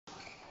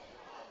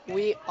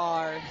We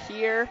are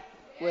here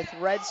with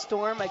Red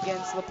Storm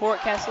against LaPorte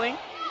Kessling.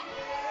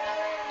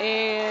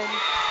 And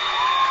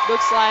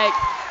looks like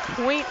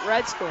point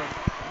Red Storm.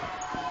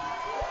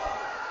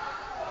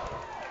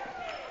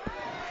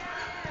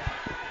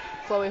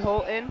 Chloe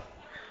Holton,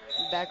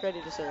 back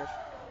ready to serve.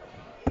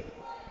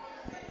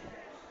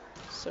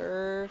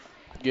 Serve.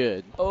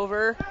 Good.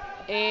 Over.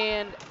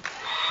 And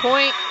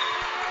point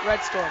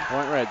Red Storm.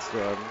 Point Red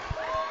Storm.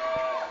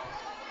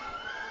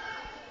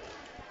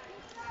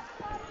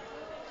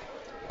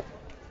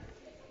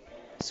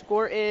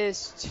 Score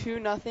is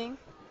 2-0.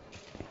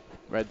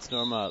 Red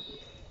Storm up.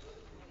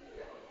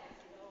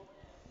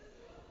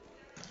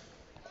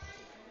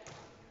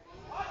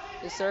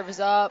 The serve is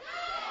up.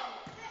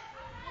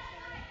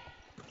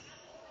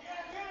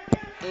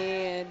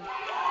 And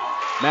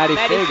Maddie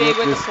Fig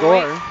with the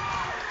score. Point.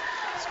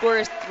 Score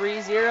is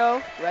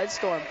 3-0, Red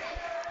Storm.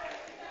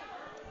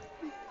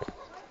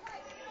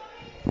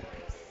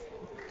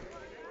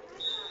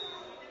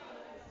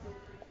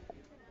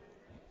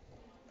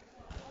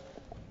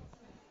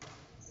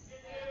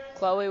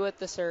 Chloe with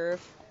the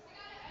serve.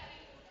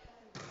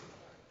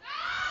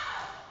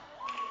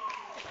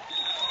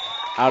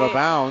 Out of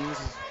bounds.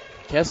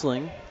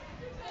 Kessling.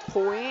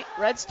 Point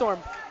Red Storm.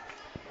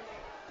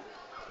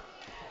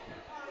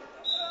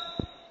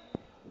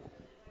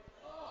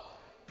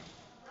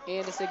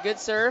 And it's a good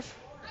serve.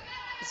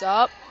 It's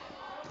up.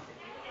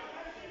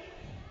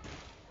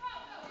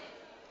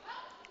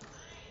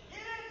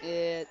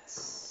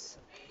 It's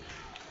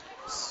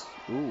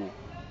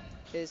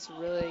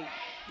really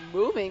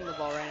moving the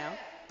ball right now.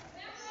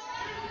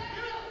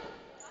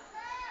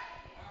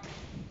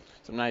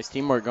 Some nice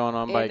teamwork going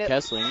on by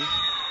Kessling.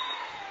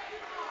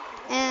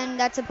 And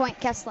that's a point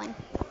Kessling.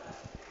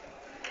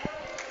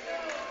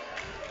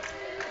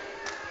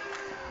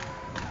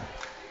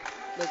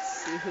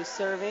 Let's see who's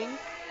serving.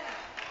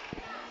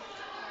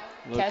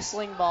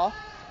 Kessling ball.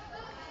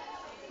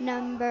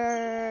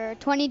 Number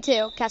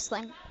 22,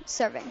 Kessling,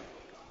 serving.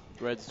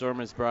 Red Storm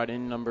has brought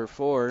in number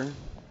 4.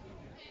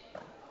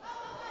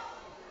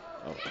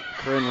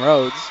 Corinne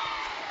Rhodes.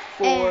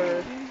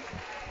 For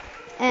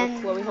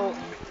Chloe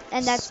Holton.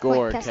 And that's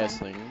score point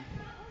Kessling.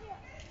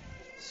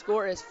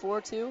 Score is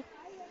 4-2.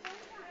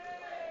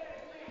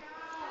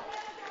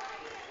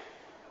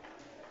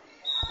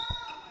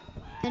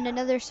 And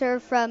another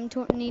serve from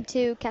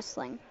 22,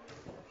 Kessling.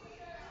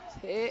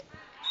 Hit,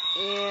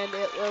 and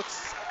it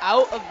looks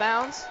out of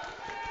bounds.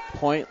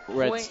 Point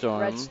Red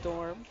Storm. Red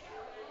Storm.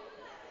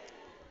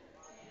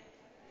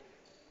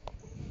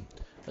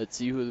 Let's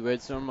see who the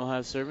Red Storm will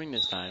have serving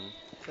this time.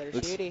 Claire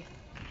Sheedy.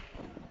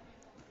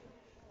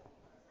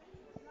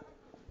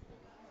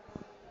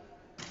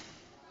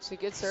 It's a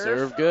good serve.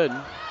 Serve good.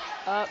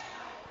 Up.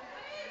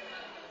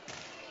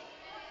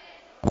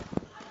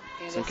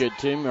 Some good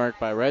teamwork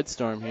by Red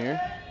Storm here.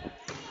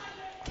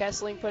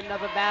 Kessling putting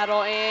up a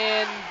battle,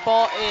 and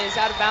ball is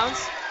out of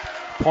bounds.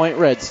 Point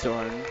Red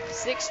Storm.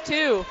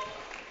 6-2.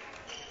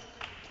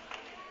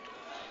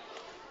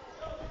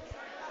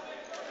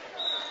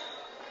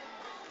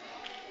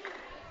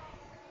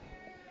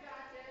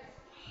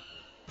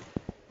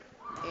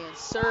 And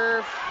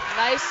serve.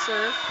 Nice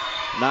serve.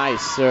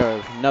 Nice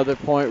serve. Another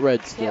point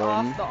Red Storm. Hit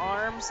off the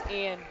arms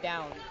and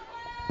down.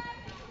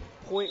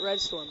 Point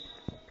Red Storm.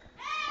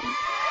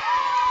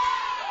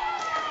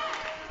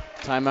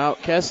 Timeout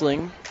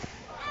Kessling.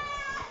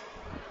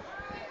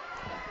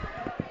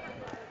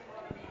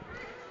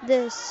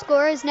 The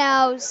score is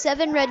now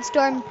 7 Red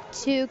Storm,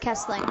 2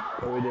 Kessling.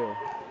 What do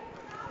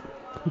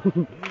we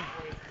do?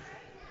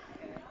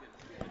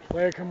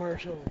 Play a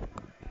commercial.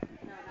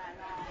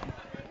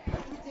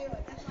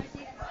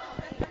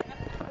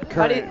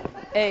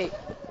 Hey,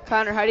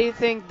 Connor, how do you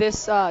think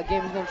this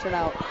game is going to turn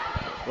out?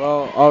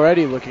 Well,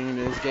 already looking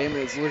into this game,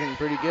 it's looking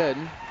pretty good.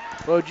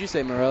 What would you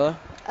say, Marilla?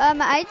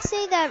 I'd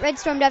say that Red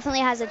Storm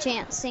definitely has a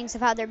chance, seeing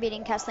of how they're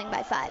beating Kessling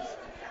by 5.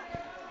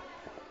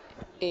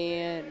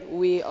 And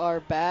we are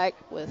back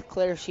with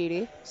Claire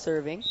Sheedy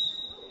serving.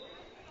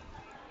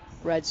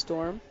 Red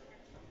Storm.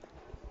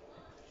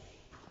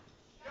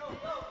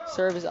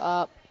 Serve is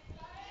up.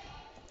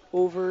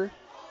 Over.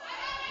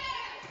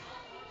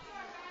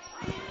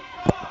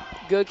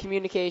 Good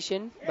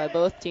communication by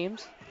both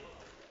teams.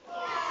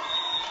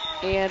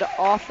 And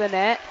off the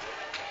net.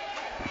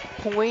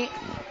 Point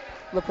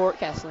LaPorte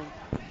Kessling.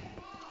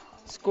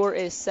 Score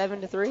is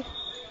 7-3.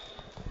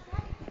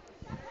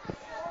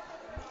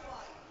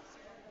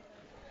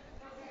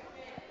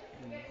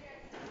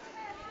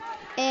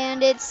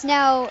 And it's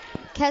now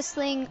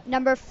Kessling,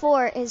 number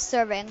 4, is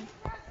serving.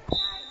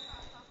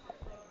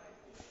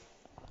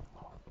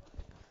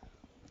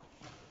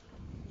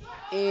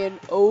 And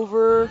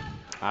over.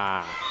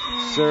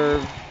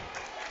 Serve.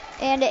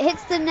 And it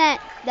hits the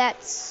net.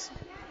 That's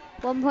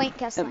 1 point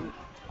Kessling.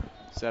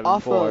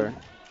 7-4.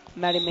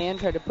 Maddie Mann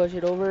tried to push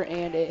it over,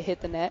 and it hit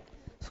the net.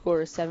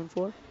 Score is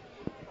 7-4.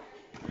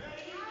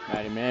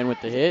 Maddie Mann with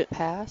the hit.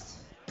 Pass.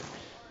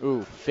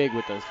 Ooh, Fig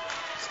with the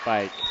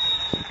spike.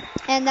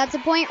 And that's a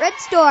point Red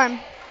Storm.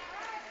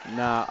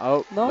 Nah,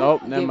 oh, No,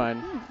 nope, never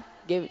mind.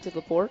 Gave it to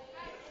LaPorte.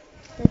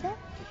 Did it?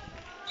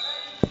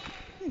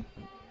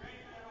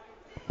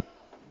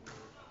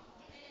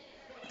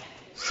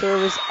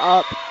 Service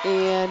up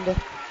and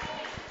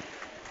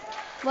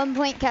 1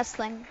 point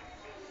Kessling.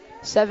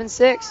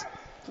 7-6.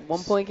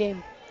 1 point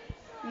game.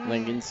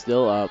 Lincoln's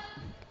still up.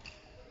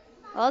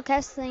 Well,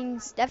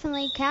 Kessling's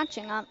definitely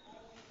catching up.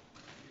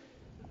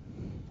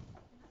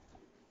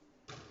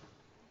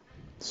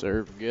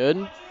 Serve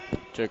good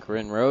to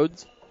Corinne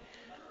Rhodes.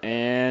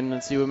 And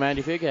let's see what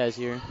Maddie Fig has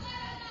here.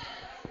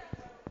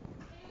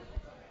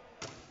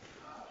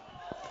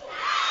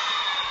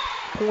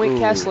 Point Ooh,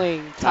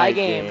 Kessling. Tie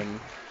game.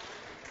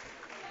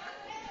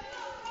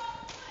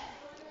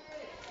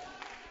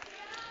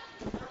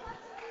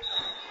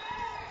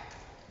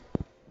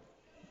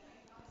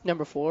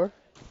 Number 4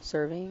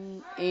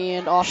 serving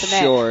and off the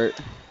net. Short.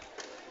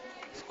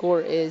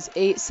 Score is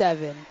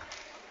 8-7.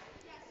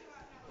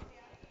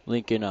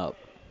 Lincoln up.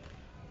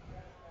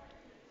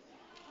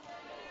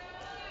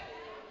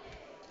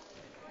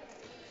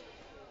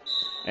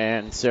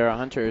 And Sarah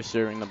Hunter is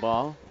serving the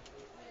ball.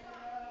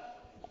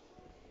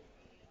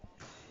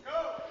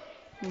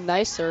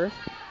 Nice serve.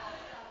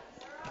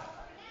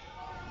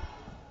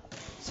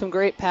 Some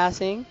great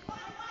passing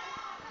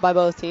by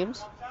both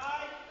teams.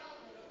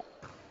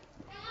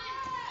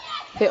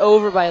 Hit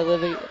over by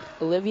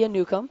Olivia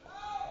Newcomb.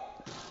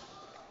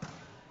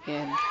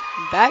 And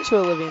back to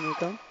Olivia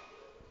Newcomb.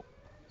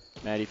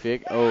 Maddie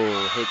Fig.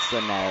 Oh, hits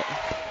the net.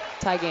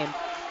 Tie game.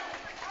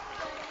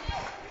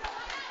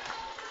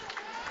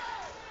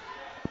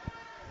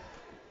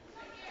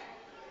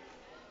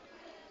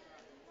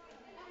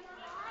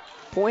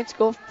 Points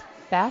go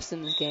fast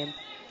in this game.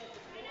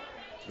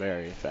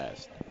 Very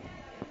fast.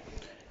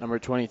 Number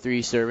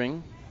 23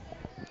 serving.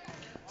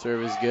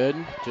 Serve is good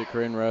to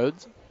Corinne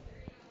Rhodes.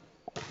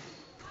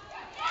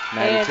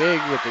 Maddie Fig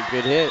with a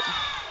good hit.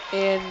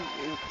 And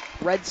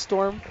Red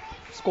Storm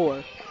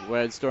score.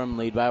 Red Storm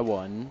lead by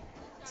 1,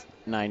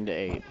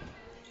 9-8.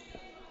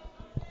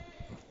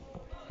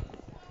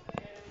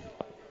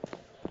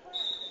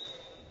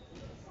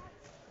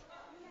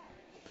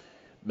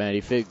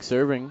 Maddie Fig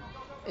serving.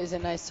 Is a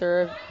nice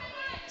serve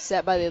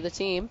set by the other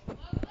team.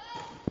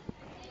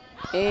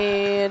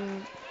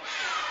 And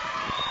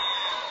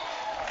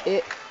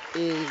it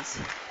is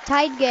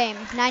Tied game,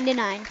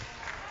 9-9.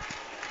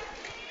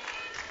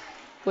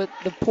 with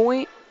the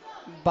point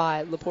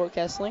by LaPorte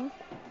Kessling.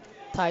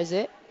 Ties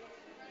it.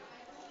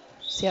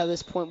 See how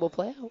this point will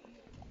play out.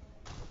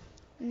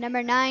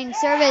 Number 9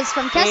 service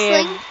from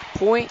Kessling. And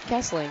point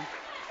Kessling.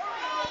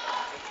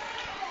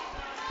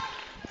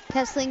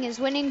 Kessling is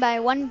winning by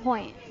 1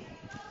 point.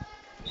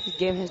 The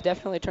game has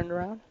definitely turned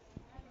around.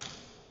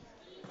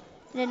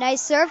 And a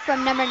nice serve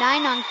from number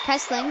 9 on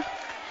Kessling.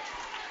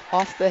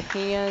 Off the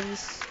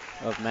hands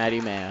Of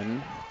Maddie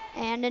Mann.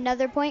 And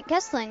another point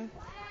Kessling.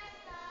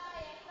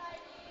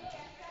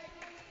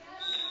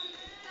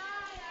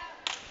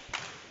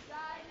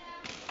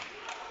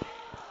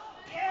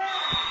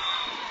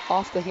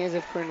 off the hands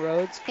of Corinne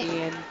Rhodes,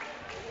 and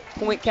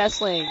point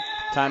Kessling.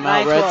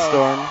 Timeout Red 9-12.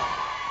 Storm.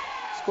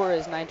 Score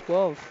is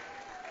 9-12.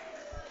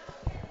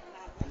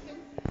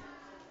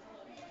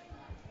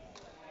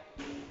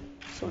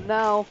 So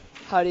now,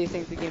 how do you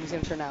think the game's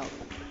going to turn out?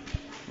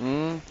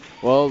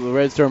 Well, the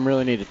Red Storm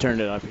really need to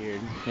turn it up here.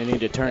 They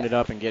need to turn it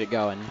up and get it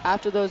going.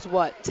 After those,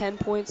 10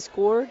 points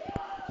scored?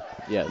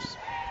 Yes.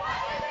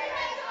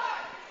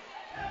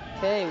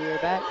 Okay, we're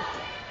back.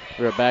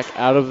 We're back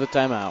out of the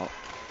timeout.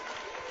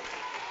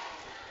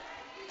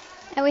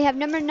 And we have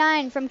number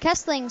 9 from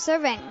Kessling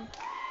serving.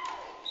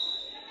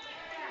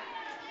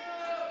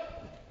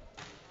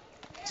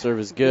 Serve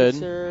is good.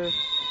 Serve.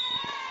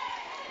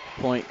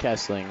 Point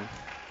Kessling.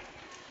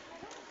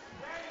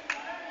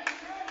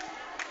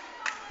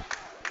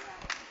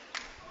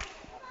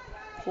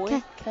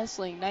 Point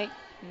Kessling,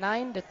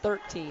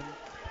 9-13.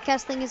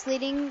 Kessling is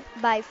leading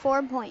by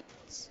 4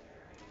 points.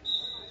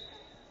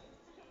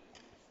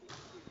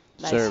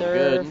 Nice Serve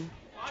good.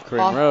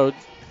 Corinne Off. Rhodes.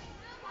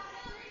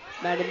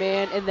 Maddie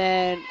Man, and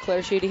then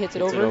Claire Sheedy hits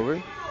it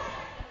over.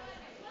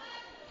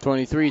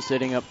 23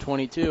 sitting up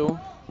 22.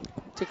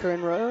 To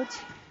Corinne Rhodes.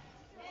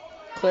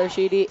 Claire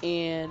Sheedy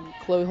and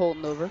Chloe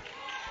Holton over.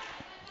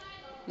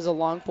 There's a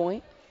long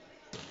point.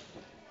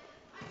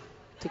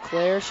 To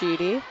Claire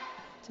Sheedy.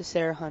 To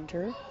Sarah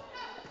Hunter.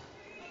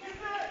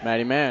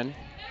 Maddie Mann.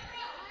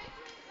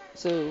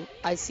 So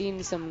I've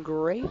seen some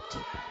great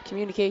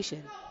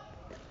communication.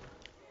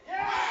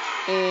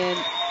 And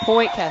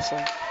point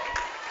Kessling.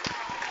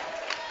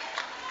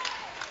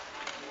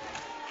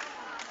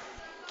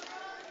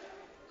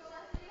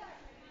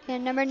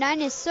 And number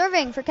 9 is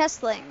serving for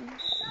Kessling.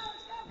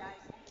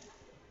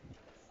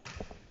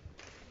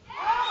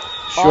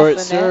 Short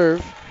the serve.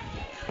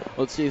 net.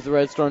 Let's see if the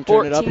Red Storm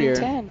turn it up here.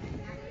 14-10.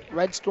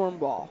 Red Storm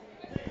ball.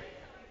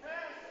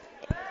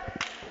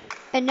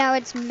 And now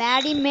it's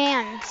Maddie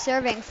Mann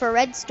serving for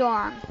Red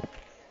Storm.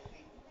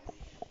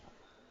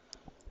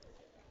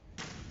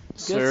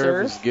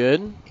 Serve is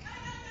good.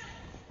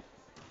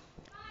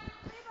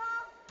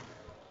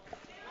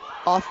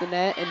 Off the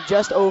net and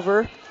just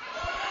over.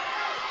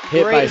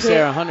 Hit Great by hit.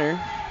 Sarah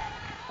Hunter.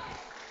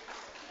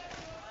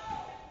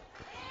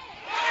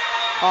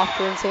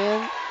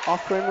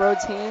 off Corinne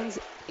Rhodes' hands,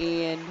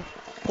 and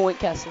point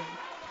Kessling.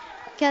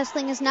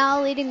 Kessling is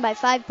now leading by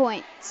 5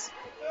 points.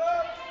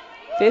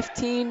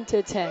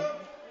 15-10.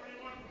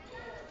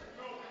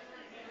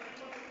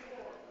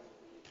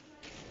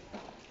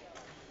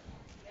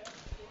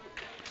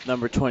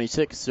 Number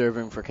 26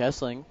 serving for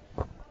Kessling.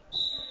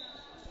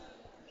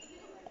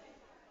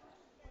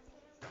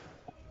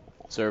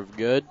 Serve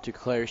good to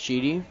Claire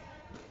Sheedy.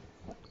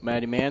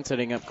 Maddie Mann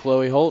setting up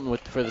Chloe Holton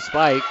for the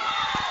spike.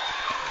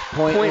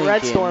 Point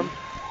Red Storm.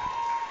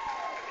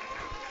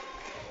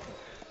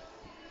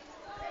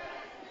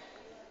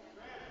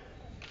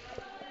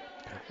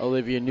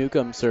 Olivia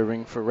Newcomb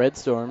serving for Red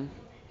Storm.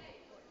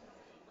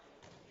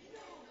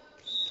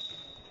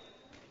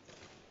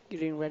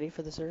 Getting ready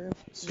for the serve.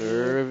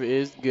 Serve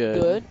is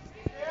good. Good.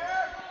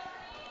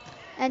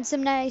 And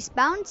some nice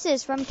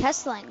bounces from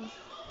Kessling.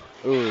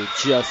 Ooh,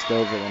 just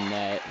over the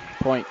net.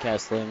 Point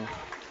Kessling.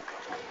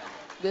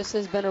 This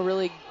has been a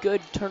really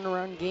good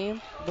turnaround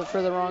game, but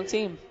for the wrong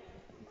team.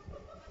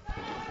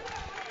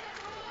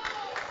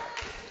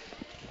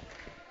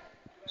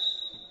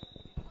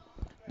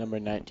 Number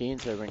 19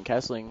 serving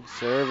Kessling.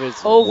 Serve is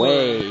Over.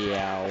 way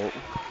out.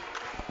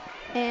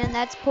 And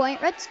that's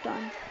point Red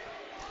Storm.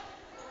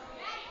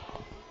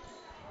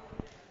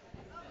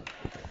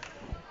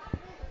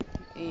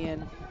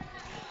 And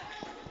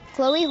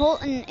Chloe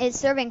Holton is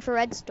serving for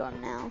Red Storm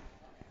now.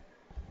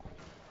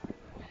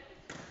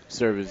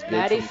 Serve is good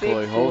Maddie from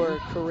Chloe Fick Holton.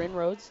 for Corinne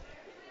Rhodes.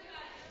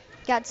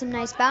 Got some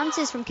nice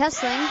bounces from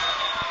Kessling.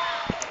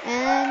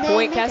 And they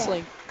Point make it.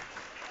 Kessling.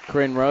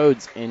 Corinne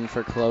Rhodes in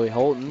for Chloe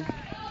Holton.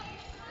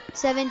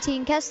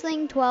 17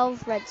 Kessling,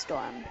 12 Red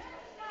Storm.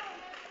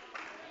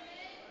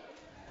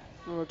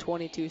 Number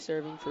 22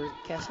 serving for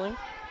Kessling.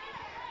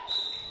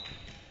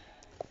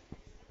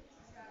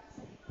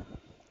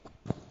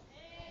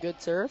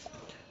 Good serve.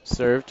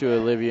 Serve to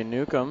Olivia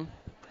Newcomb.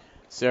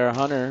 Sarah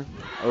Hunter.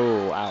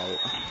 Oh, out.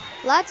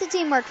 Lots of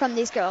teamwork from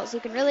these girls. You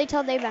can really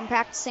tell they've been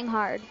practicing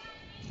hard.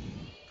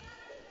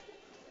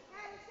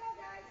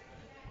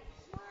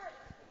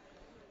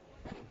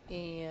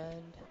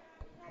 And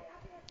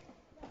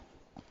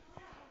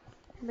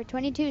Number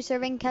 22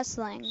 serving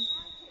Kessling.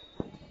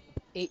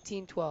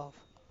 18-12.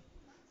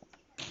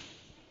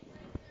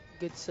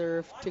 Good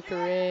serve to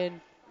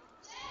Corinne,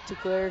 to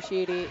Claire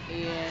Sheedy,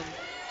 and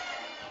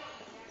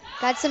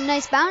Got some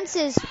nice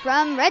bounces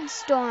from Red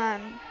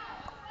Storm.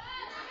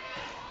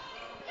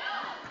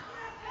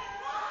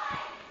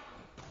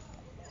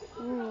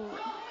 Ooh.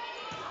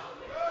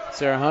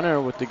 Sarah Hunter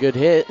with the good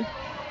hit.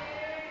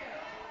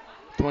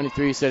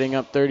 23 setting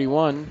up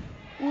 31.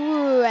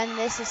 Ooh, and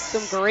this is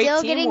Some great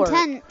still getting teamwork.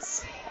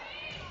 tense.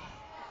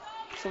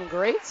 some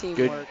great Good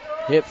teamwork.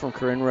 hit from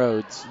Corinne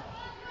Rhodes.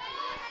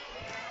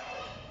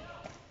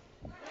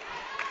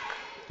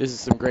 This is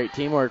some great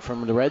teamwork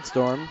from the Red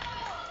Storm.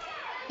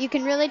 You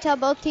can really tell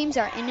both teams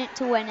are in it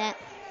to win it.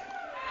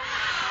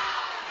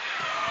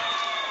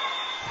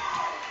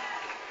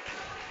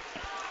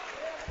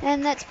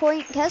 And that's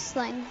point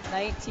Kessling.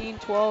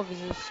 19-12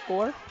 is the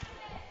score.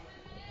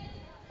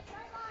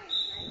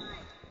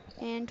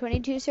 And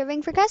 22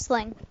 serving for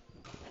Kessling.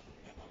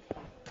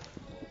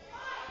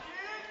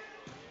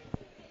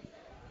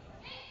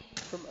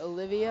 From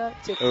Olivia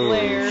to Oh,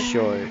 Claire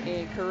short.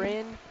 and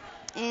Corinne.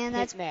 And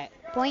that's hits net.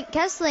 point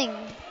Kessling.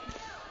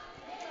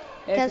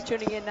 If you're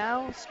tuning in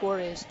now, score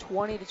is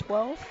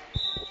 20-12.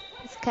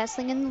 With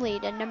Kessling in the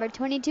lead. And number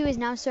 22 is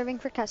now serving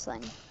for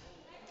Kessling.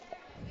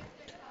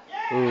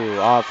 Ooh,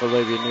 off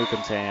Olivia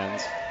Newcomb's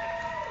hands.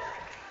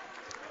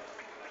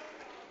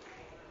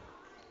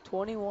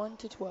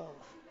 21-12.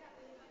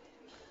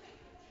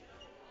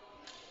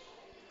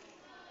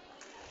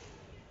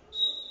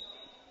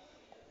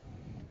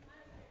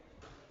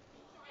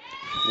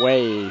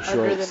 Way Under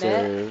short the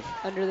serve. net.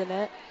 Under the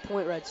net.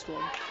 Point Red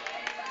Storm.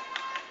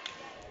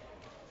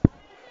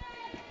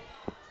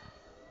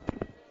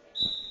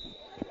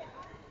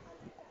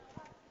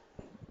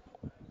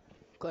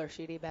 Claire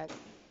Sheedy back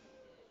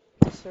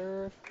to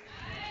serve.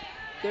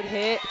 Good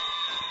hit.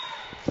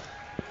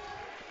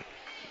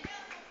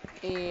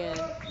 And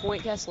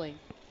point Kessling.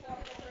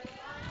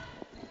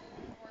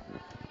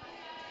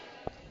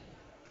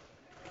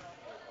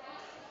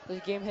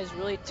 This game has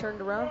really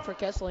turned around for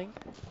Kessling.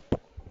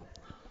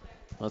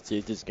 Let's see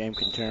if this game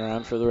can turn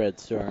around for the Red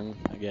Storm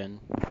again.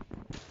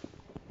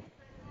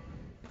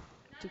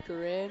 To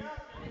Corinne.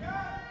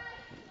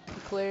 To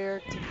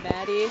Claire. To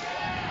Maddie.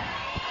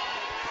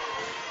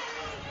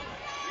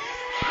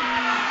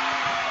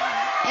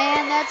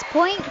 And that's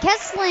point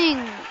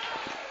Kessling.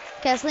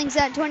 Kessling's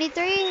at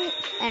 23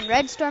 and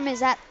Red Storm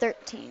is at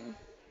 13.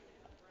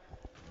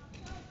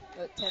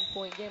 A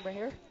 10-point game right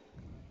here.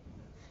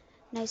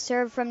 Nice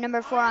serve from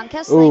number 4 on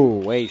Kessling. Ooh,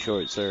 way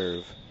short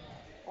serve.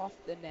 Off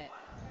the net.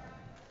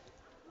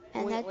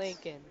 And Point that's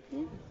Lincoln.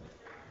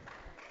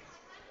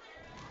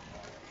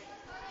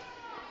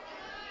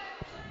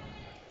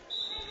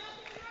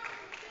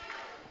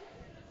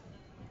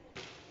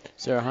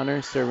 Sarah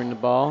Hunter serving the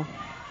ball.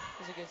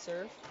 That's a good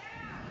serve.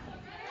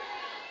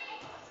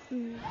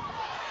 Mm.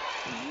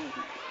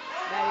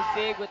 Maddie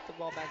Fig with the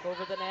ball back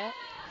over the net.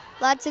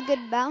 Lots of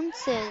good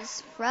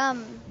bounces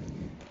from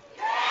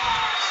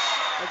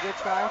A good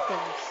try from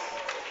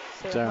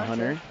Sarah Sarah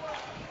Hunter. Hunter.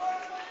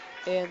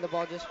 And the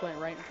ball just went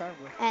right in front of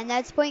her. and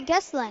that's point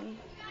Kessling.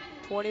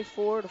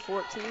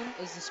 24-14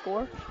 is the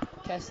score.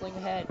 Kessling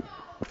ahead.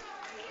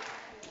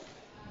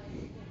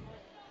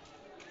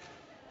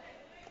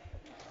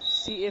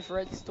 See if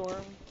Red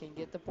Storm can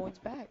get the points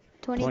back.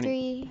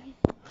 23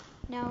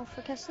 now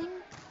for Kessling.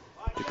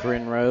 To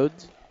Corinne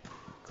Rhodes,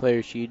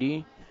 Claire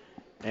Sheedy,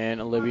 and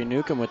Olivia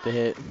Newcomb with the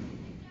hit.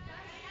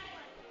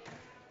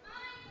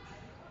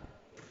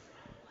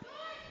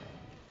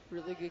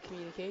 Really good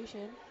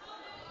communication.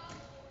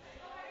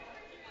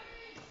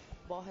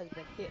 Ball has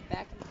been hit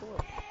back and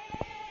forth.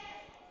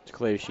 To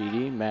Claire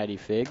Sheedy, Maddie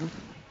Fig.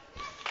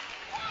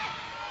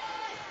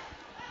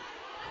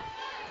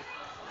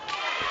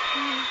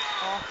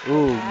 Off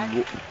Ooh,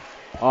 back.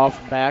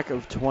 off back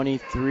of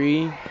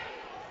 23.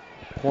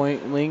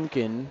 Point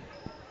Lincoln.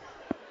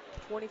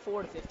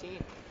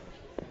 24-15.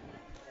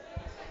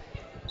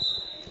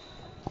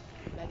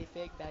 Maddie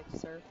Fig back to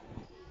serve.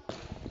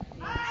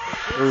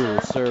 Ooh,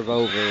 serve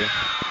over.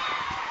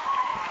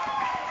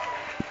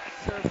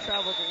 Serve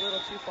traveled a little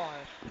too far.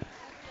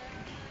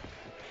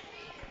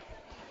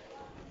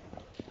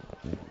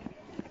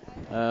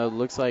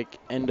 Looks like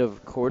end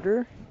of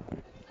quarter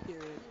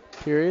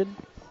period.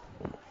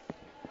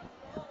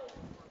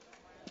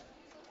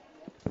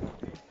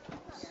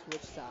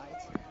 Switch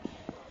sides.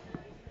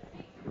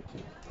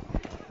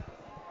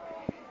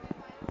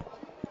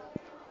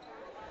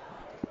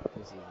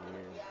 This is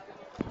weird.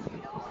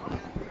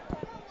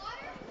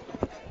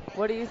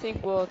 What do you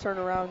think will turn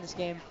around this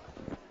game?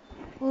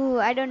 Ooh,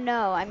 I don't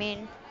know. I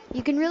mean,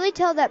 you can really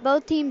tell that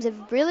both teams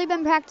have really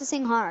been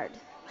practicing hard.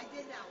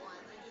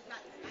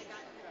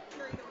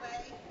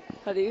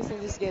 How do you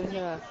think this game's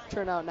going to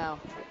turn out now?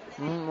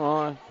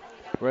 Well,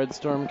 Red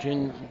Storm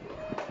can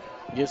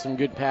get some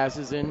good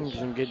passes in,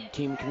 some good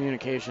team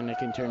communication that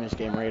can turn this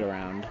game right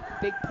around.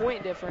 Big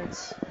point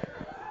difference.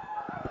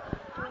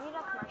 Do we need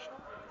a commercial?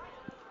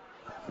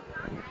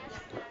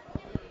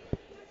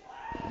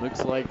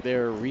 Looks like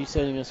they're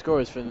resetting the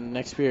scores for the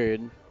next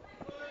period.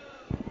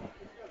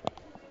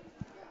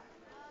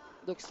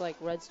 Looks like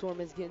Red Storm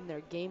is getting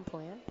their game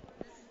plan.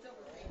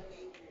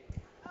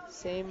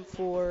 Same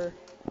for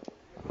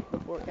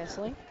Fort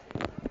Kessling.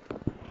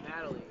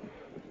 Natalie,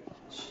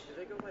 do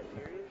they go by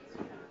periods?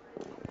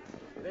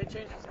 Do they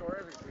change the score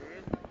every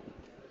period?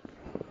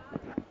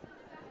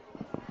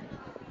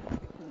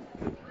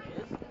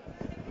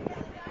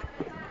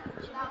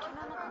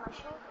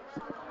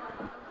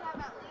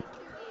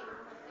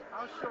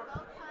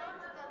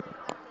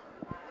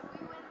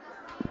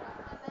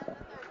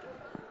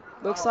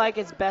 Looks like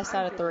it's best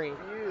out of 3.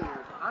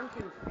 I'm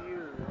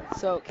confused.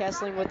 So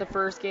Kessling with the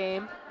first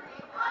game.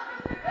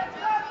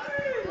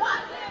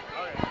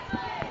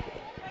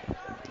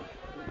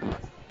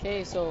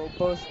 Okay, so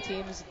both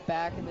teams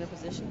back in their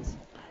positions.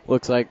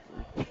 Looks like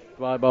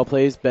volleyball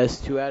plays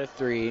best 2 out of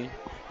 3.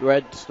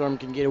 Red Storm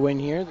can get a win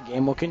here. The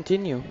game will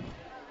continue.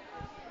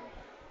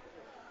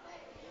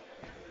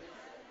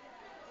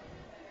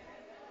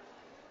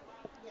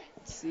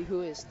 Let's see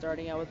who is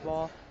starting out with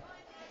ball.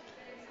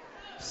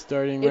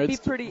 Starting It'd Red be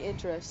Storm. pretty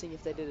interesting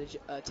if they did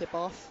a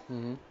tip-off.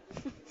 Mm-hmm.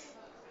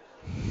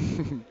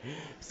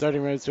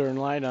 Starting Red Storm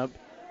lineup: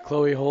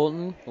 Chloe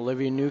Holton,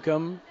 Olivia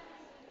Newcomb,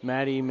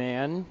 Maddie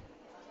Mann,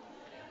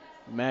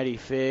 Maddie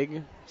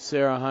Fig,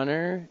 Sarah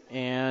Hunter,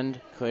 and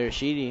Claire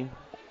Sheedy.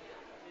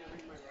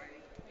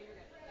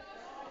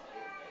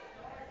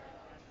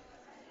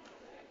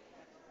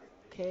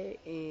 Okay,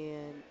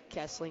 and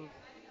Kessling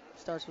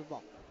starts with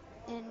ball.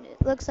 And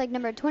it looks like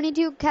number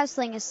 22,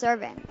 Kessling, is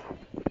serving.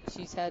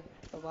 She's had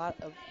a lot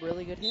of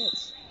really good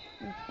hits.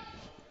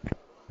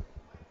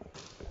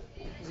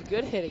 It was a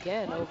good hit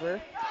again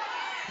over.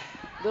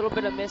 A little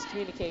bit of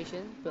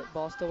miscommunication, but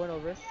ball still went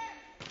over.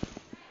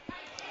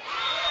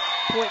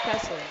 Point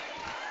Kessling.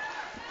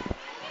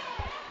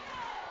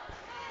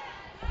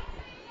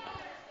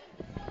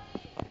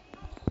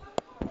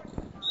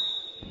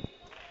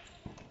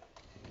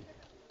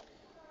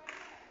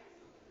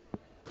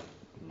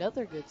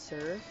 Another good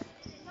serve.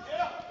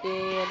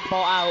 And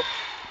ball out.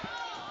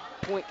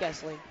 Point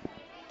Kessling.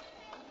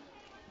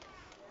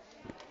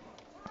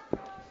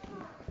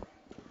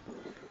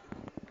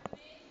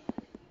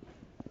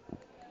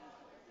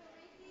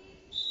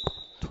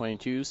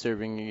 .22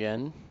 serving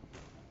again.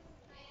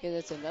 And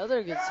it's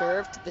another good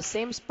serve to the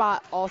same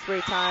spot all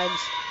 3 times.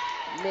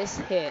 Miss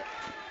hit.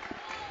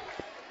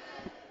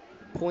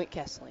 Point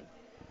Kessling.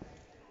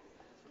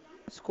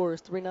 Score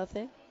is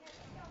 3-0.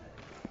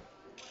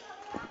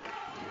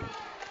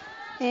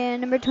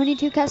 And number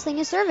 22, Kessling,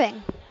 is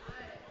serving.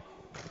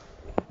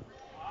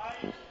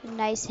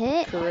 Nice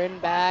hit. Corinne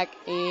back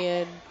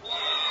and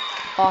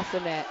off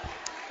the net.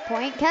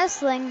 Point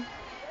Kessling.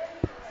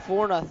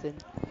 4-0.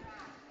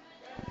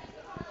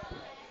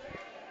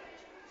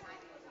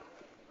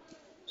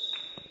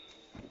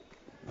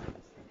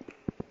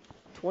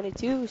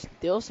 .22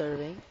 still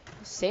serving.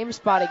 Same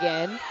spot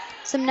again.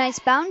 Some nice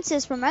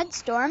bounces from Red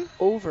Storm.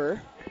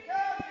 Over.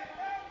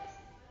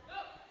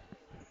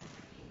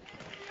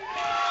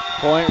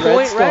 Point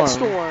Red Red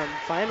Storm. Storm.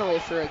 Finally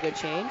for a good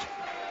change.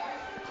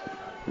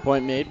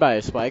 Point made by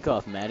a spike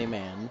off Maddie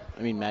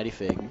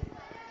Fig.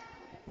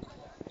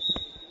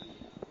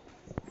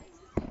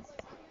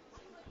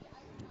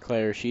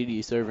 Claire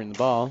Sheedy serving the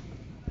ball.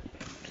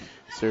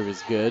 Serve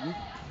is good.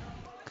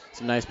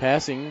 Some nice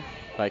passing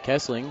by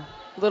Kessling.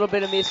 A little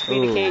bit of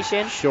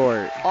miscommunication. Ooh,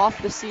 short.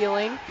 Off the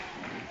ceiling.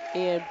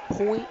 And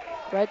point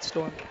Red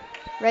Storm.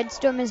 Red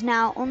Storm is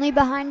now only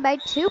behind by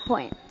 2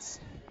 points.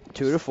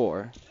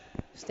 2-4.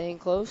 Staying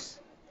close.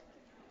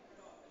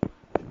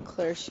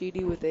 Claire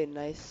Sheedy with a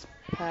nice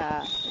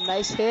pass.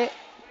 Nice hit.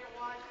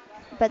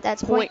 But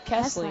that's Point point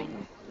Kessling.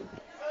 Kessling.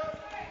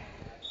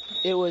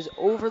 It was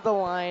over the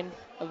line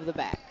of the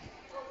back.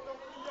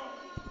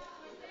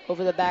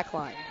 Over the back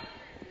line.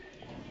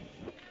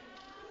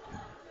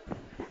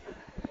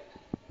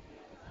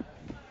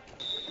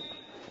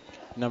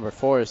 Number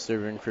 4 is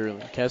serving for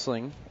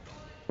Kessling.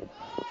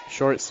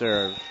 Short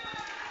serve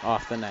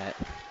off the net.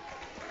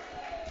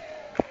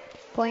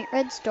 Point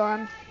Red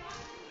Storm.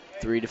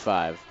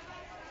 3-5.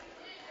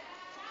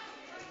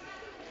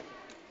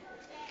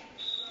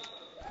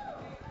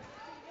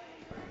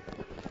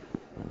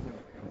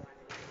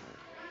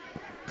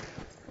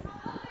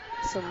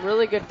 Some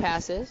really good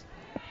passes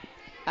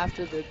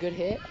after the good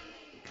hit.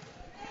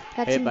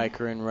 Got Hit some by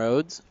Corinne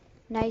Rhodes.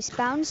 nice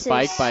bounces.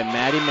 Spiked by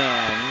Maddie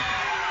Mann.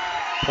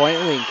 Point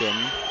Lincoln.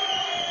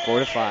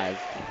 4-5.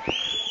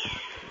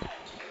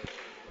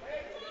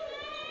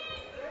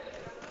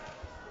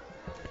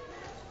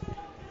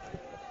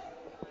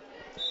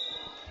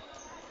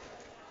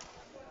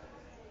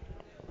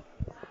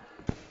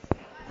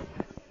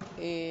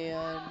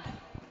 And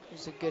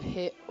there's a good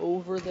hit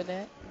over the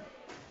net.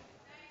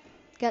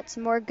 Got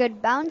some more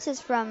good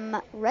bounces from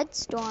Red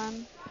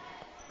Storm.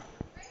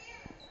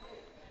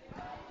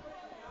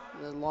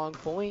 The long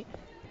point.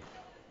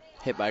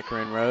 Hit by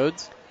Corinne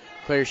Rhodes.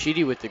 Claire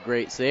Sheedy with the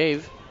great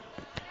save.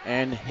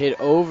 And hit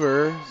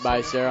over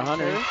by Sarah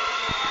Hunter.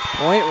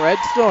 Point Red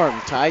Storm.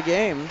 Tie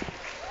game.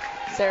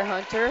 Sarah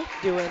Hunter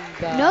doing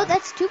the... No,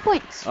 that's 2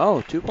 points.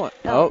 Oh, 2 points.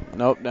 Oh. Oh,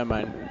 nope, never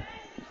mind.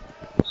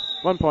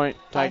 1 point.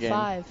 Tie High game.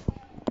 5.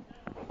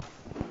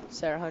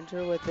 Sarah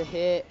Hunter with the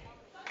hit.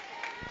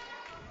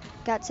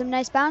 Got some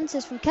nice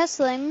bounces from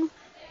Kessling.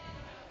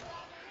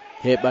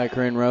 Hit by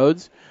Corinne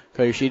Rhodes.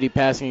 Claire Sheedy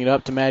passing it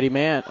up to Maddie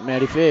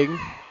Fig.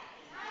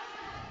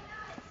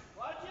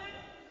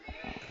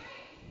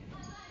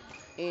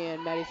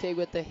 And Maddie Fig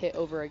with the hit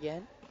over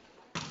again.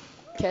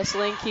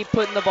 Kessling keep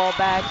putting the ball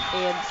back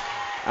and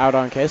Out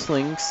on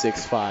Kessling,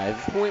 6-5.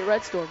 point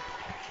Red Storm.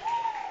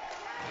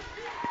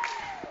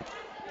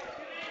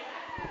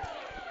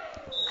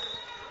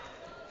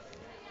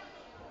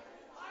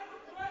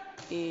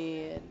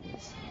 And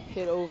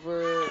hit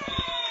over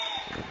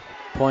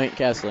Point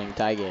Kessling,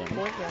 tie game.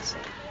 point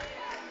Kessling.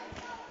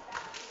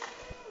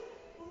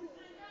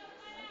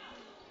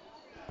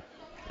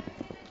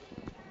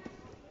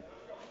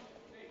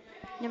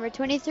 Number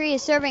 23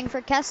 is serving for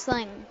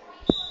Kessling.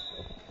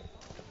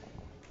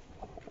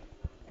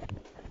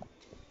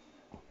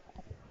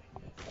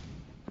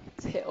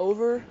 It's hit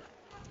over.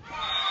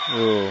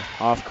 Ooh,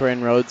 off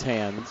Corinne Rhodes'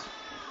 hands.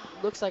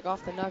 Looks like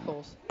off the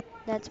knuckles.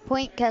 That's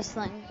point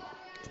Kessling.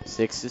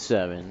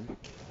 6-7.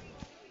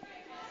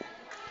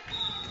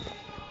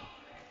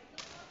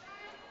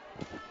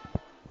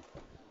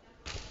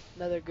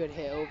 Another good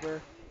hit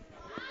over.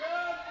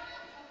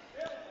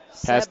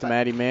 Pass to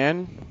Maddie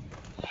Mann.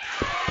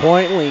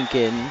 Point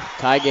Lincoln,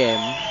 tie game,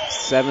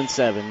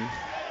 7-7.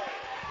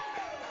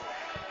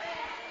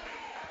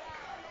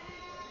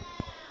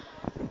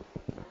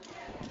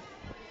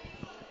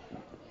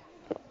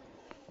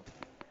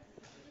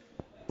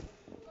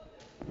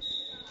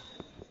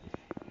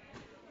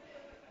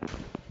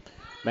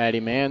 Maddie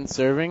Mann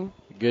serving,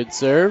 good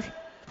serve.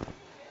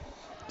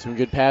 Some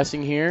good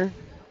passing here.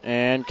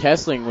 And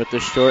Kessling with the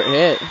short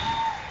hit.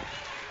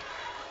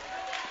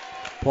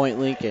 Point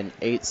Lincoln,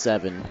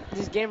 8-7.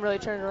 This game really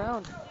turned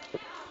around.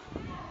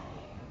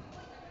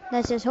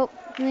 Let's just hope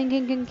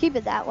Lincoln can keep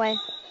it that way.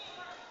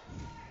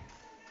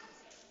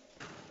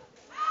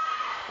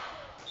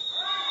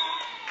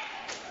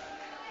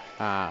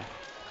 Out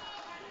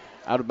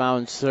of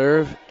bounds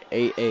serve,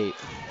 8-8.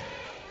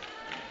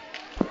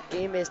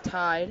 Game is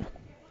tied.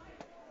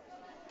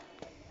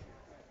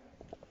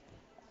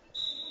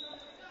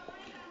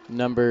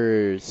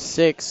 Number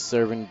 6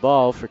 serving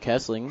ball for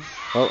Kessling.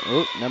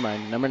 Oh, never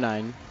mind. Number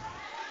 9.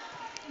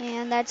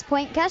 And that's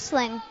point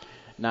Kessling.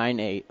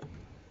 9-8.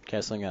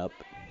 Kessling up.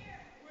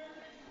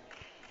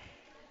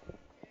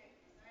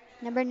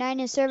 Number 9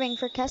 is serving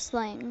for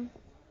Kessling.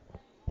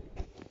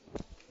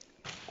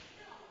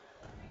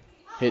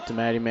 Hit to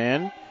Maddie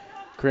Mann,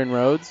 Corinne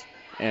Rhodes,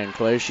 and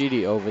Claire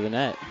Sheedy over the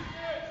net.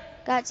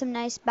 Got some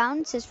nice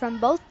bounces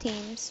from both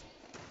teams.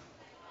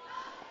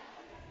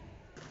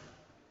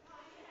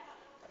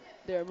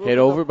 They're moving Hit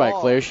over the by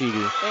ball. Claire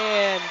Sheedy.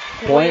 And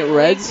Point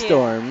Red Lincoln.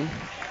 Storm.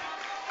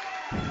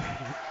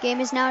 Game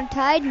is now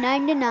tied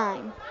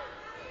 9-9.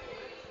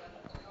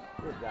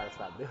 You gotta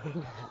stop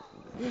doing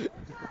that.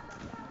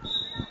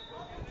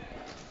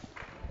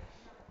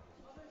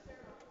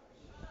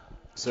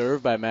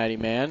 Served by Maddie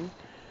Mann.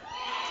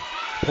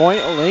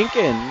 Point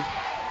Lincoln.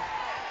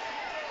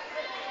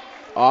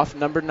 Off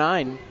number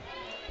 9.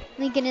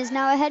 Lincoln is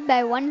now ahead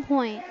by 1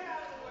 point.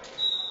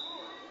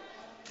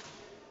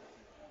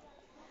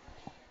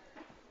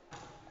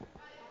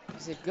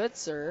 It's a good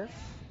serve.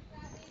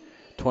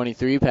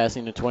 23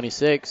 passing to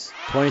 26.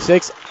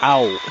 26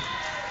 out.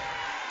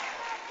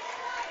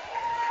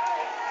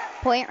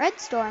 Point Red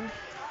Storm.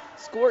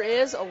 Score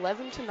is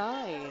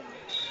 11-9.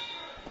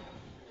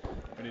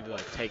 We need to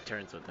take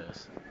turns with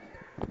this.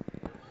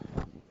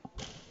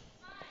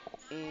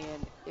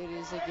 And it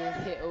is a good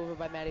hit over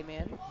by Maddie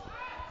Mann.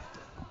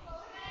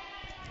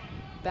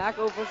 Back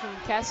over from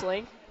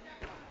Kessling.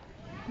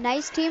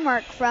 Nice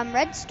teamwork from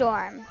Red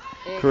Storm.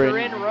 And Corinne.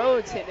 Corinne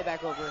Rhodes hitting it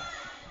back over.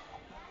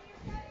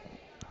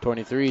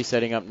 23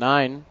 setting up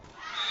 9.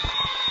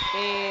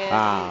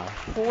 And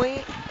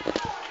point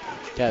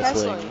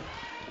Kessling.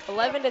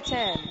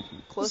 11-10.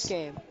 Close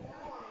game.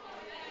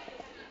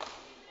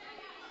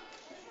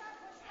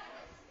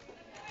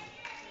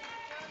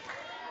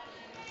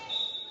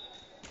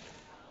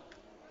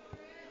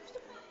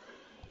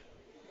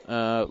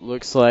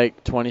 Looks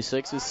like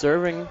 26 is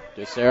serving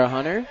to Sarah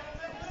Hunter,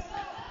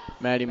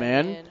 Maddie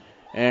Mann,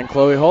 and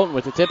Chloe Holton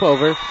with the tip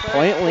over.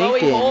 Point Chloe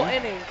Lincoln.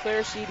 Holton and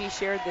Claire Sheedy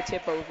shared the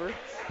tip over.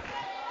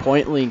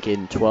 Point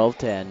Lincoln,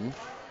 12-10.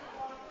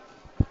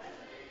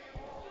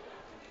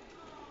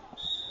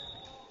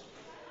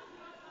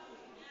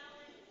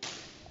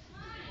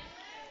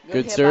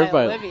 Good hit serve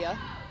by Olivia.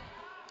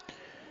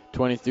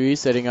 23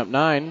 setting up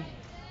 9.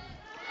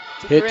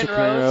 To Hit Corinne to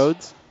Corinne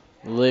Rhodes.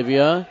 Rhodes.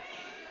 Olivia.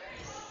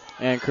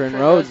 And Corinne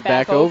Corinne Rhodes Rhodes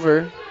back back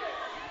over.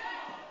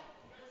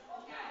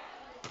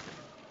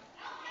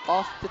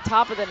 Off the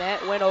top of the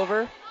net, went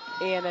over.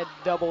 And a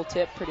double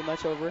tip pretty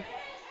much over.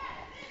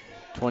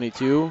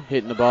 22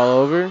 hitting the ball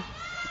over.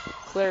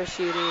 Claire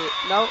Sheedy.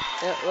 Nope,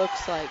 it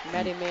looks like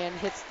Maddie Mann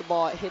hits the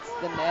ball, it hits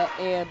the net,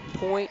 and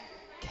point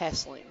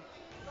Kessling.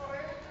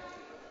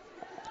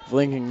 If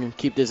Lincoln can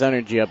keep this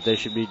energy up, they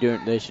should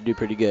do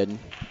pretty good.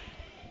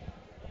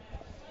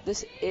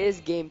 This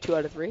is game 2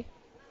 out of 3.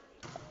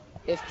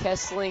 If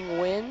Kessling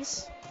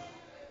wins,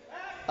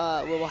 we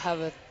will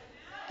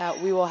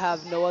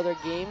have no other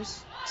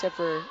games except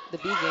for the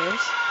B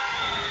games.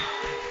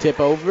 Tip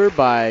over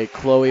by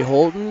Chloe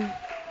Holton.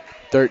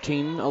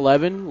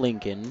 13-11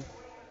 Lincoln.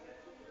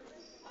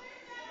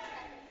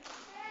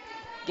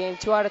 Game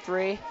 2 out of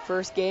 3.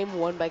 First game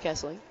won by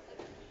Kessling.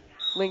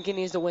 Lincoln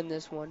needs to win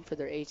this one for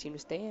their A team to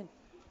stay in.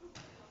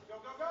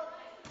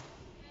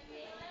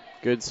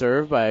 Good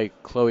serve by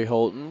Chloe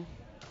Holton.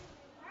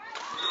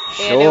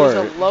 And it was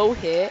Short. a low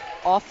hit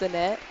off the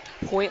net.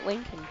 Point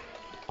Lincoln.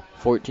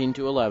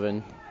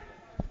 14-11.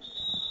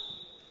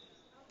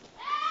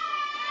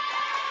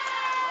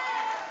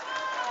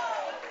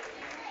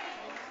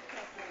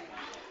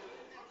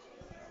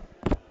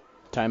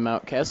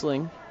 Timeout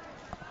Kessling.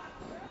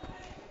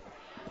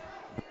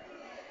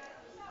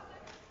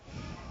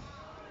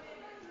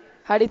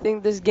 How do you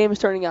think this game is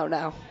turning out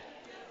now?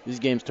 This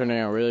game's turning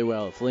out really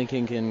well. If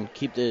Lincoln can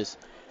keep this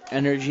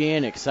energy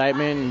and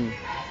excitement and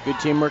good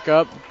teamwork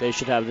up, they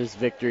should have this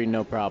victory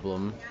no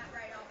problem.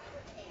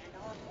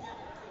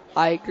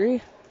 I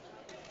agree.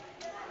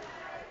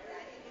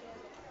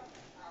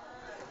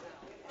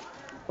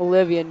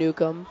 Olivia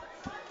Newcomb.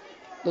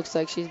 Looks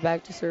like she's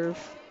back to serve,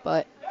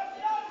 but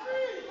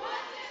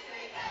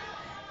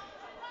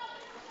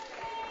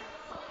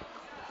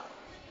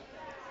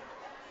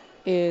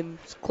and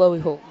Chloe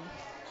Holton.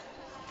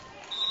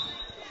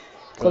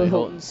 Chloe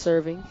Holton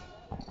serving.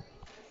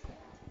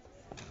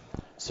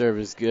 Serve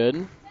is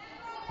good.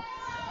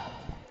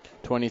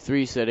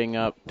 23 setting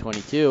up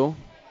 22.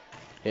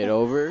 Hit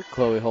over.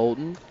 Chloe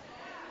Holton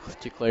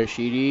to Claire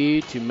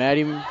Sheedy to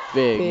Maddie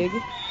Big.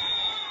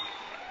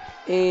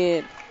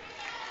 And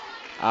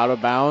Out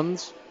of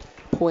bounds.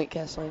 point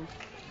Kessling.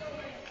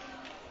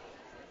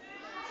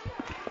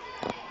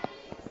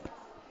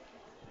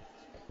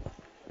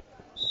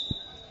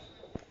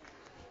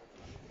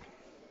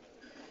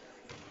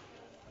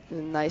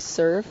 Nice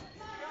serve.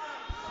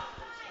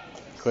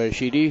 Claire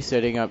Sheedy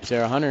setting up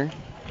Sarah Hunter.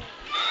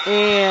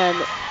 And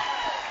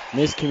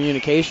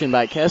Miscommunication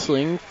by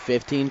Kessling.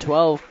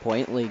 15-12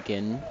 Point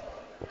Lincoln.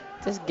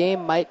 this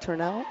game might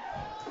turn out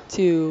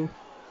to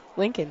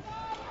Lincoln.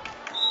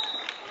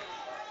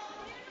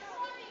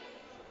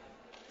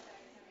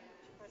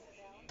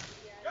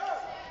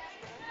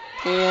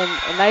 And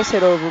a nice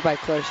hit over by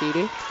Claire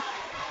Sheedy.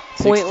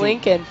 Point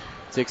Lincoln.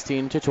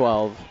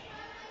 16-12.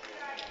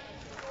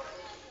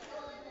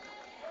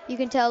 You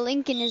can tell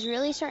Lincoln is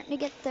really starting to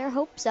get their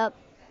hopes up.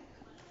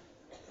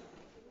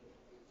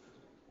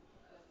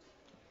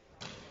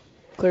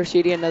 Claire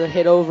Sheedy, another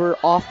hit over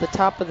off the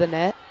top of the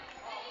net.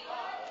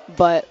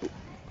 But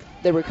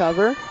they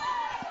recover.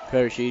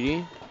 Claire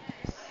Sheedy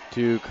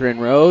to Corinne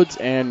Rhodes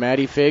and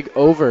Maddie Fig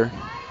over.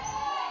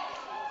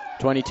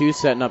 22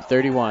 setting up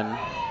 31.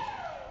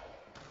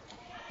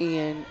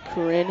 And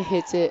Corinne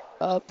hits it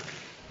up.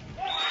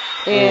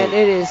 And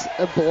it is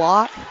a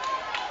block.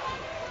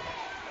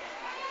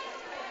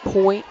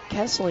 Point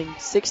Kessling,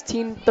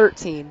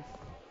 16-13.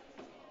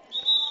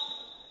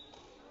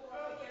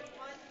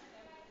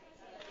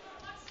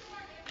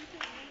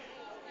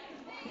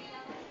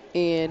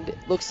 And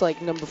looks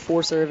like number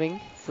 4 serving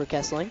for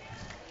Kessling.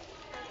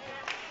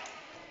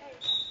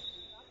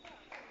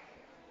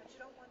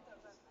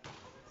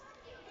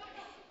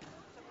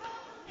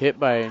 Hit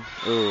by,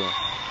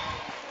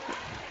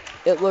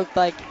 It looked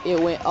like it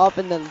went up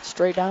and then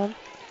straight down.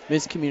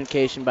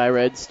 miscommunication by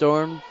Red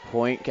Storm.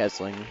 Point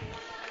Kessling.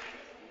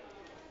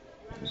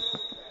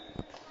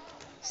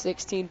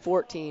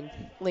 16-14.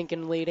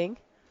 Lincoln leading.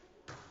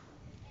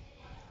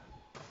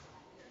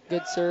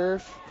 Good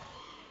serve.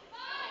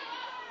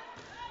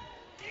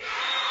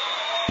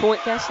 Point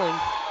Kessling.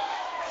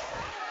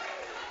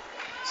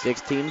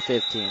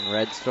 16-15.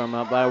 Red Storm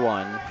up by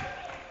 1.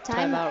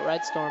 Timeout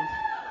Red Storm.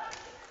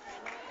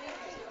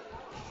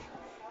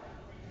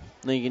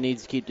 Lincoln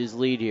needs to keep his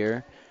lead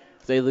here.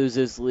 If they lose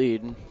this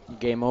lead,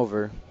 game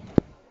over.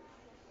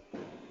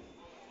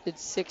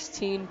 It's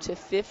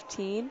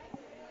 16-15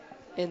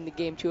 in the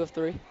game 2 of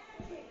 3.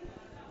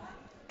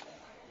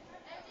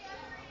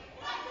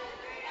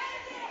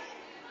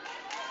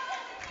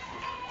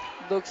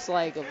 Looks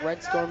like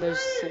Red Storm is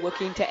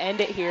looking to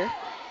end it here.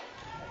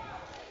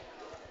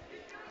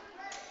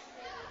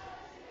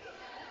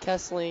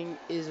 Kessling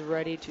is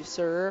ready to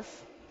serve.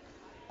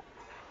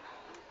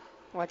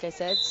 Like I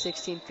said,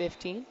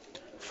 16-15.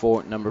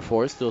 Number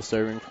 4 still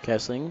serving for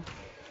Kessling.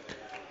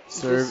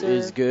 Serve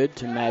is good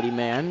to Maddie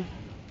Mann.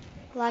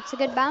 Lots of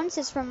good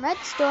bounces from Red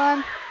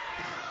Storm.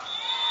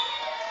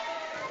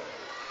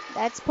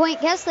 That's point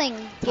Kessling.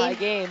 Tie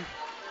game.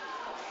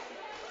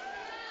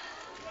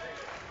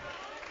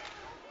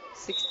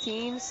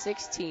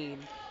 16-16.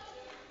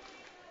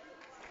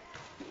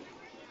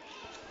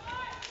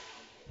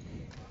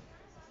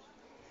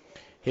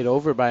 Hit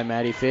over by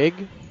Maddie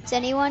Fig. It's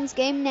anyone's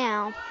game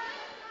now.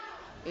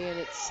 And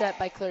it's set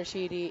by Claire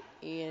Sheedy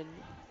and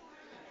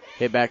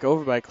Hit back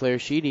over by Claire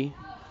Sheedy.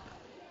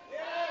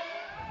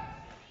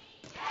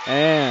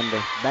 And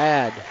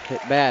bad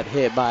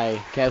hit by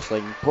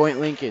Kessling. Point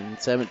Lincoln,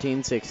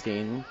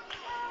 17-16.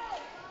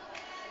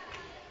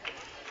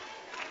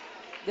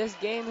 this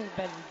game has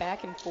been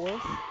back and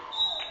forth.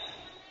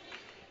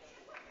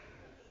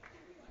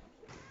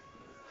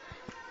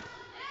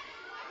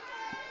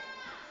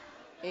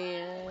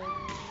 And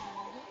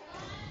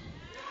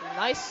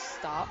nice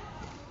stop.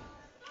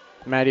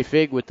 Maddie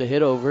Fig with the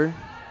hit over.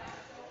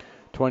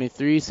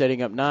 23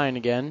 setting up 9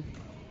 again.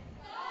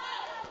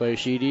 Claire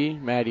Sheedy,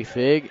 Maddie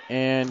Fig,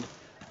 and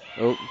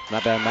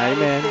not bad, Maddie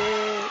Mann.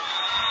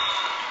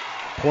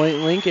 Point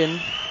Lincoln.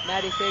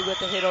 Maddie Fig with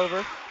the hit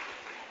over.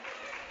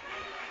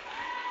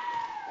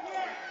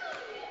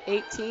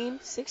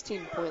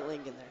 18-16 Point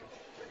Lincoln there.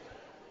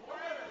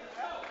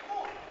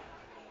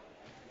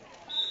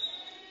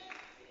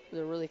 It was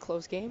a really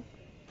close game.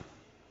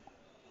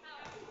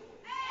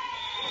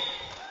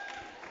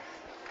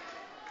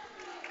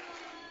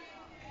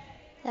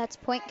 That's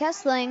point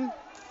Kessling.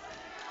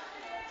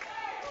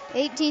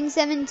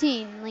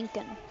 18-17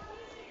 Lincoln.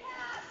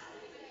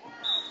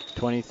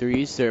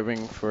 23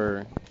 serving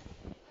for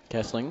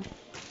Kessling.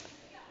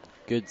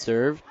 Good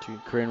serve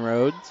to Corinne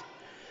Rhodes.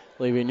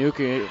 Olivia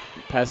Nuka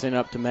passing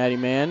up to Maddie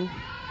Mann.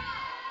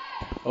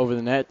 Over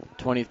the net,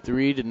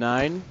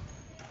 23-9.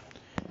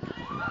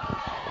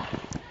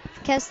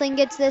 If Kessling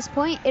gets this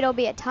point, it'll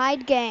be a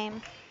tied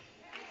game.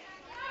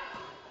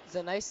 It's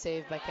a nice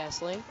save by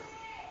Kessling.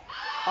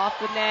 Off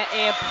the net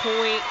and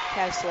point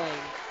Kessling.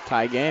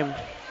 Tie game.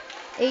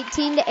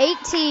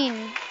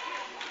 18-18.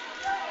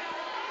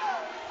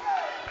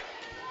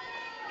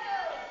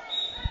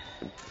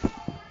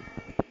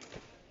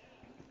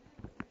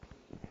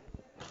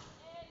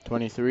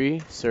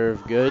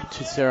 Serve good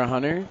to Sarah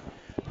Hunter.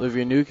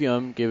 Olivia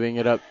Newcomb giving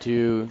it up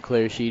to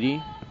Claire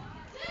Sheedy.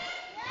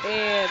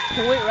 And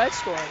point Red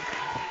Storm.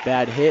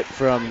 Bad hit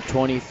from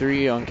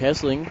 23 on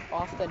Kessling.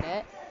 Off the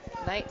net,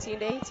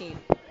 19-18.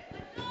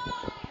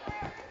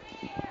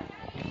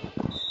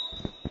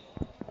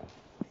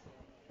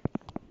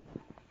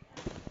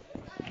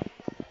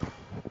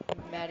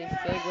 Maddie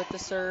Fig with the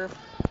serve.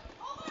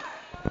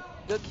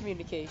 Good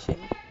communication.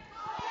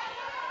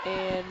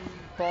 And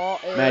ball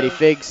is... Maddie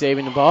Fig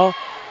saving the ball.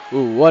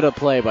 Ooh, what a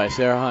play by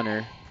Sarah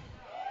Hunter.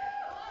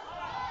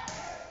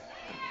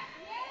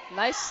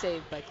 Nice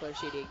save by Claire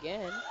Sheedy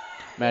again.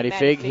 Maddie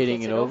Fig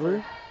hitting it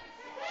over.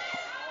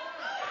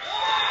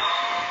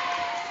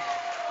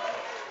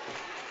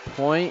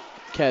 Point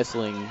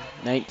Kessling,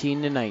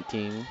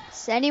 19-19.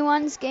 It's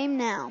anyone's game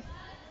now.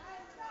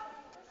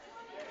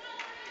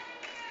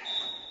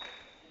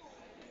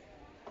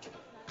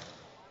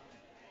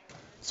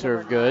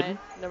 Serve good.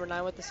 Number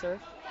 9 with the serve.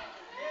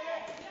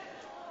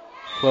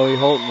 Chloe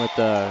Holton with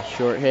the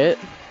short hit.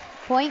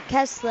 Point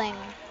Kessling.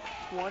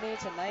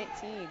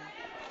 20-19.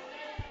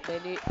 They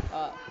need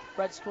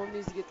Red Storm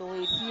needs to get the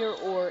lead here,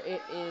 or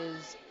it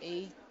is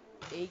a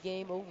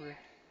game over.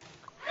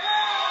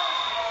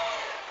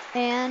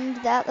 And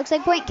that looks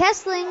like point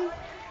Kessling.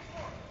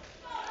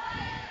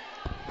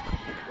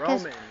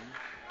 Roman.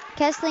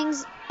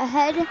 Kessling's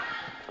ahead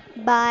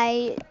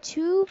by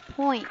 2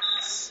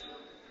 points.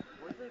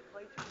 What did they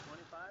play to?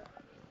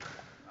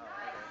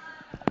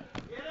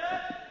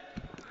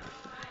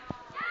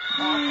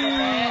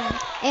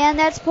 25? And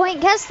that's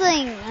point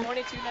Kessling.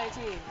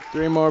 22-19.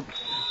 3 more.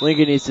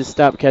 Lincoln needs to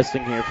stop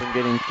Kessling here from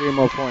getting 3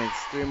 more points.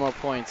 3 more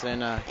points,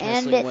 and And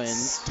Kessling it's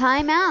wins.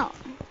 timeout.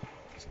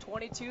 It's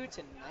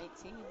 22-19.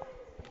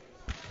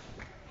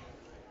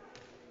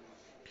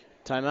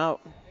 Timeout.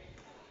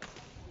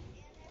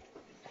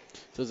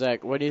 So,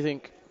 Zach, what do you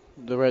think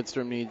the Red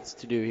Storm needs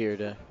to do here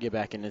to get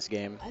back in this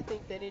game? I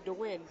think they need to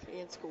win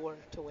and score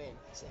to win.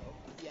 So,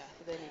 yeah,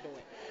 they need to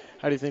win.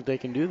 How do you think they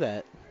can do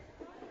that?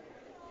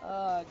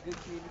 Good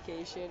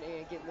communication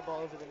and getting the ball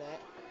over the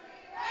net.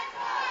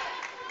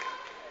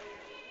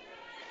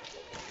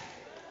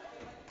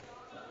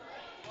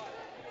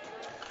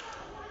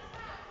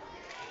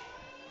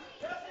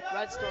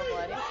 Red Storm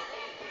ready.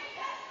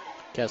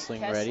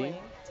 Kessling ready.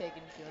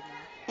 Taking field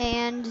now.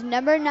 And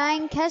number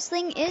 9,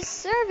 Kessling, is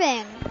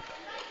serving.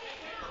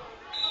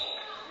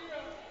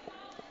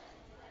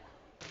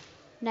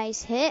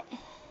 Nice hit.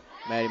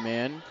 Maddie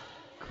Mann,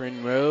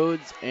 Corinne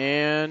Rhodes,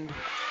 and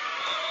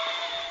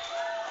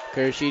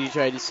Karashidi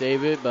tried to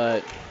save it, but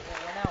It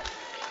went out.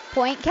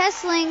 Point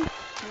Kessling.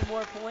 2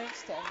 more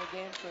points to end the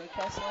game for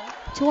Kessling.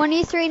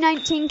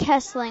 23-19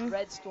 Kessling.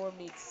 Red Storm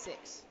needs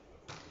 6.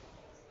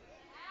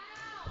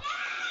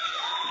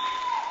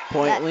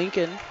 point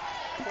Lincoln.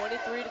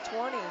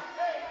 23-20.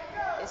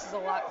 This is a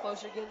lot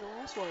closer game than the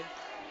last one.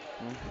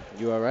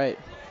 You are right.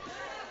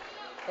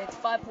 It's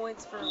 5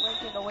 points for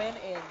Lincoln to win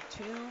and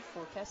 2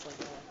 for Kessling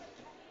to win.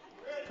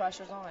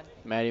 Pressure's on.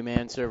 Maddie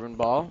Mann serving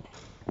ball.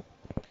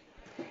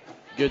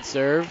 Good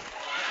serve.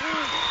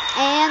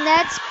 And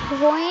that's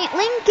point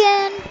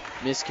Lincoln.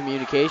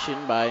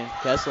 Miscommunication by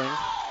Kessling.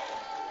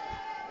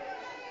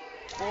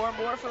 4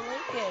 more for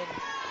Lincoln.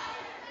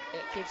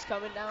 It keeps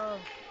coming down.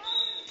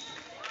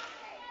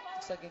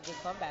 Looks like a good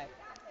comeback.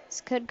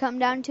 This could come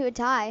down to a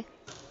tie.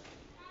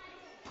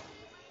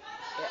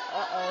 Yeah,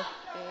 uh-oh.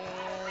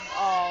 And,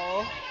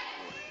 oh.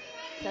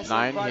 Kessling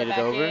 9 brought hit it back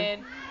over.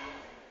 in.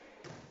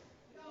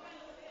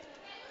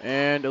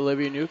 And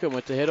Olivia Newcomb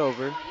with the hit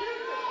over.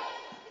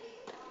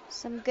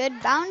 Some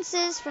good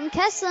bounces from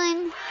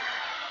Kessling.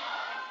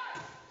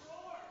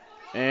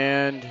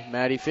 And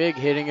Maddie Fig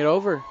hitting it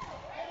over.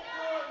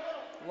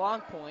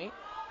 Long point.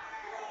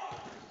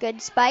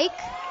 Good spike.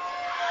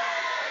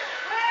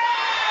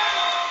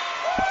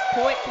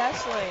 Point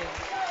Kessling.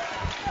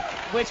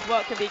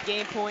 What could be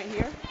game point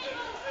here?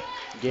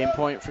 Game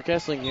point for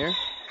Kessling here.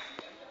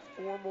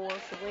 4 more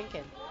for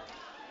Lincoln.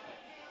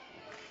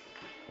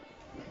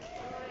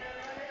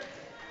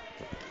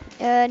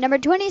 Number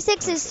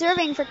 26 is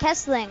serving for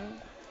Kessling.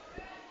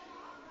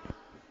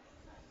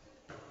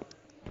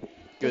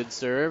 Good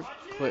serve.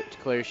 Clipped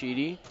Claire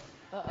Sheedy.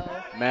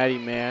 Uh-oh. Maddie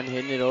Mann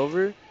hitting it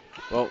over.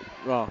 Well,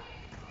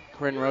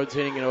 Corinne Rhodes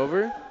hitting it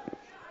over.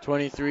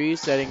 23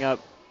 setting up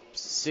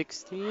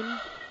 16.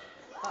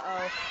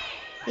 Uh-oh.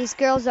 These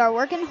girls are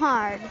working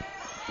hard.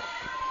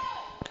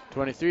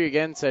 23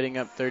 again setting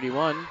up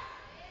 31.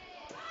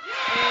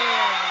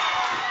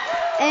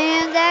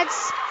 And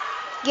that's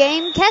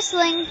game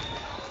Kessling.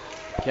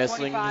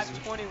 Kessling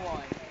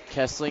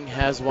 25-21.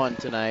 has won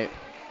tonight.